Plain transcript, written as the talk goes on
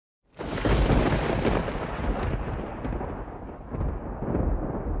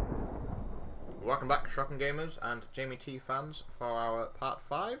welcome back, Shocking Gamers and Jamie T fans, for our part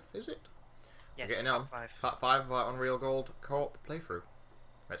 5, is it? Yes, We're getting on. Part 5 of our Unreal Gold co-op playthrough.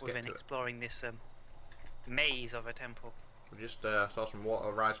 Let's We've get been to exploring this maze of a temple. it. We just saw some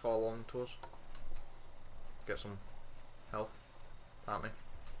water rise fall on to us. Get some health, apparently.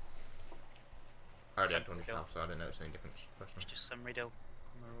 I already had 200 health, so I didn't notice any difference, personally. It's just some riddle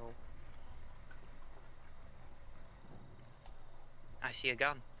on the roll. I see a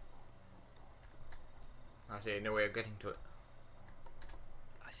gun. I see no way of getting to it.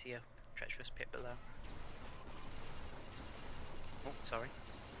 I see a treacherous pit below. Oh, sorry.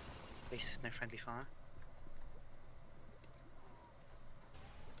 At least there's no friendly fire.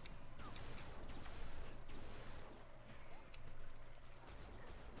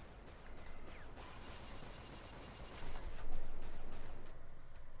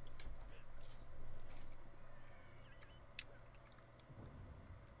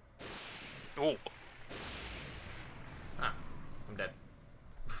 Oh! Ah, I'm dead.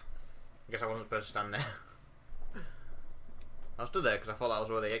 I guess I wasn't supposed to stand there. I stood there because I thought that was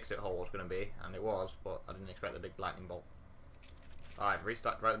where the exit hole was going to be, and it was, but I didn't expect the big lightning bolt. Alright,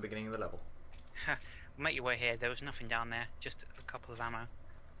 restart right at the beginning of the level. Make your way here. There was nothing down there, just a couple of ammo.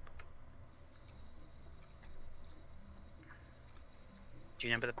 Do you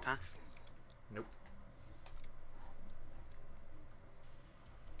remember the path? Nope.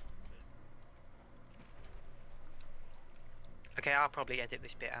 Okay, I'll probably edit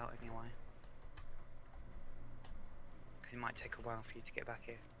this bit out anyway. Because it might take a while for you to get back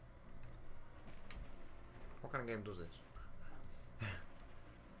here. What kind of game does this? I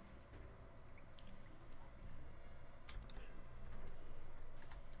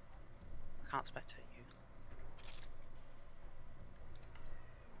can't spectate you.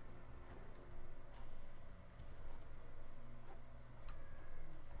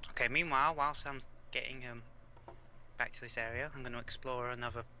 Okay, meanwhile, while Sam's getting back to this area, I'm going to explore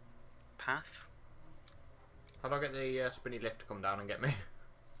another path. How do I get the spinny lift to come down and get me?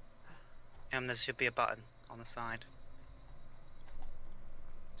 There should be a button on the side.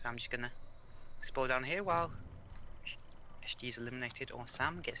 So I'm just going to explore down here while SGz Eliminated or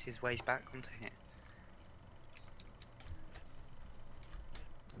Sam gets his ways back onto here.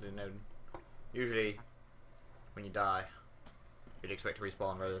 I didn't know. Usually, when you die, you'd expect to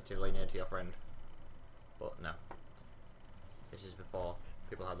respawn relatively near to your friend. But no. This is before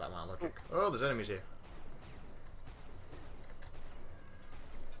people had that amount of logic. Oh, there's enemies here.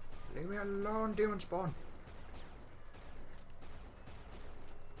 Leave me alone, demon spawn.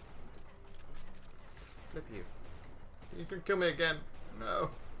 Flip you. You can kill me again. No.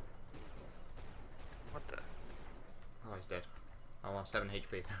 What the? Oh, he's dead. I'm on 7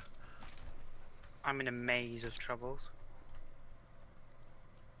 HP. I'm in a maze of troubles.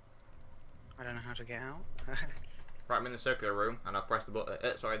 I don't know how to get out. Right, I'm in the circular room, and I've pressed the button.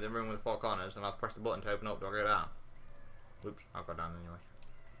 Sorry, the room with the 4 corners, and I've pressed the button to open up. Do I go down? Oops, I'll go down anyway.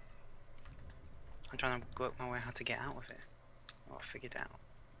 I'm trying to work my way how to get out of it. Oh, I figured it out.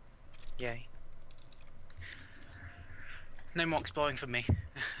 Yay. No more exploring for me.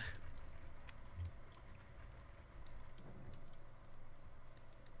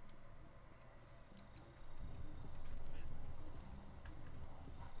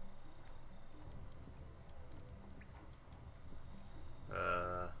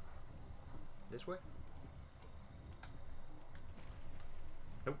 This way?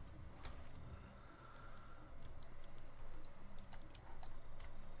 Nope.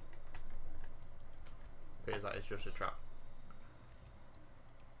 Appears like it's just a trap.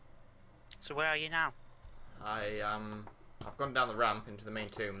 So where are you now? I've gone down the ramp into the main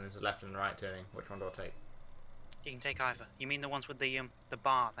tomb, and there's a left and a right turning. Which one do I take? You can take either. You mean the ones with the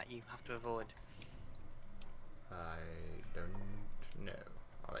bar that you have to avoid? I don't know.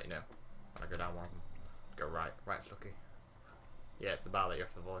 I'll let you know. When I go down one of them. Go right. Right's lucky. Yeah, it's the bar that you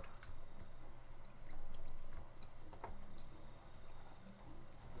have to avoid.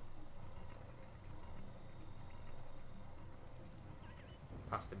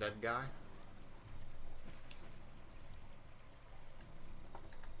 Past the dead guy.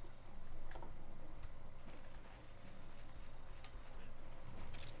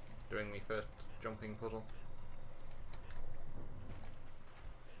 Doing the first jumping puzzle.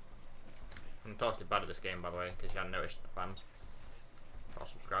 I'm totally bad at this game, by the way, in case you hadn't noticed, fans or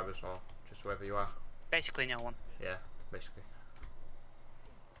subscribers or just whoever you are. Basically no one. Yeah, basically.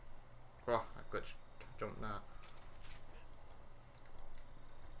 Oh, I glitched. Jumped now.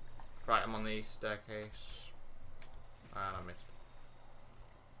 Right, I'm on the staircase. And I missed.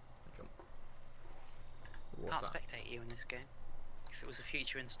 Jump. What's Can't that? spectate you in this game. If it was a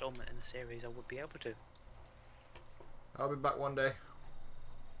future installment in the series, I would be able to. I'll be back one day.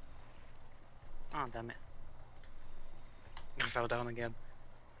 Oh, damn it. I fell down again.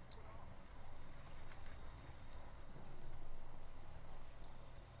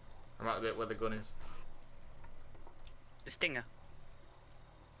 I'm at the bit where the gun is. The stinger.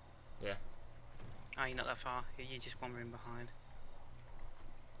 Yeah. Oh, you're not that far. You're just wandering behind.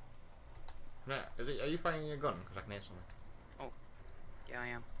 No, are you firing your gun? Because I can hear something. Oh, yeah, I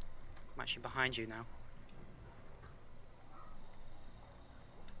am. I'm actually behind you now.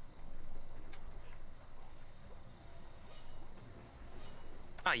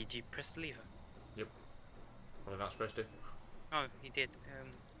 Oh, did you press the lever? Yep. Was I not supposed to? Oh, you did.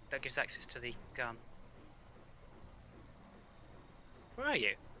 That gives access to the gun. Where are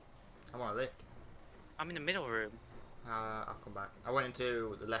you? I'm on a lift. I'm in the middle room. I'll come back. I went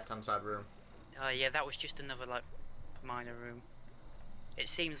into the left-hand side room. Yeah, that was just another, like, minor room. It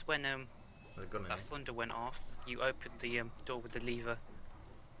seems when With a gun in that it. thunder went off, you opened the door with the lever.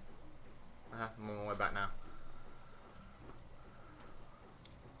 I'm on my way back now.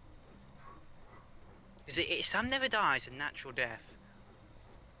 Because Sam never dies a natural death.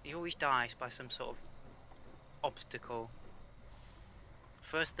 He always dies by some sort of obstacle.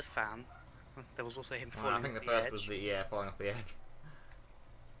 First the fan. There was also him falling I think off the the first edge. was the falling off the edge.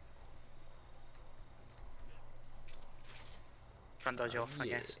 Front dodge off, I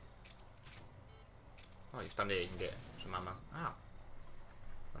Yeah. guess. Oh, you stand here, you can get some ammo. Ow.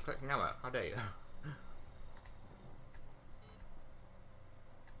 I'm collecting ammo. How dare you?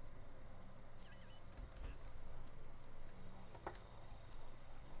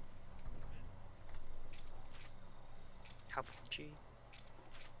 How about you?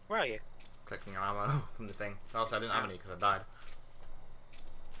 Where are you? Collecting ammo from the thing. Also, I didn't have any because I died.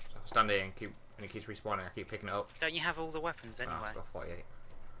 So I stand here and keep, when it keeps respawning, I keep picking it up. Don't you have all the weapons Oh, anyway? I've got 48.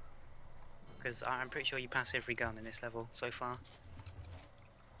 Because I'm pretty sure you pass every gun in this level so far.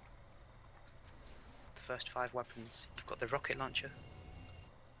 The first 5 weapons. You've got the rocket launcher.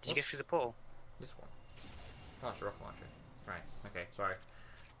 Did you get through the portal? This one. Oh, it's a rocket launcher. Right, okay, sorry.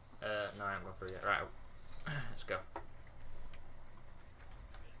 No, I haven't gone through yet. Right, let's go.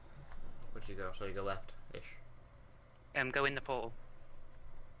 Where'd you go? So you go left-ish. Go in the portal.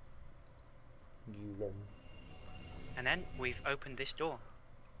 And then we've opened this door.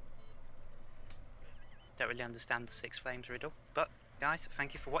 Don't really understand the 6 flames riddle, but guys,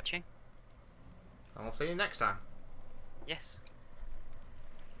 thank you for watching. And we'll see you next time. Yes.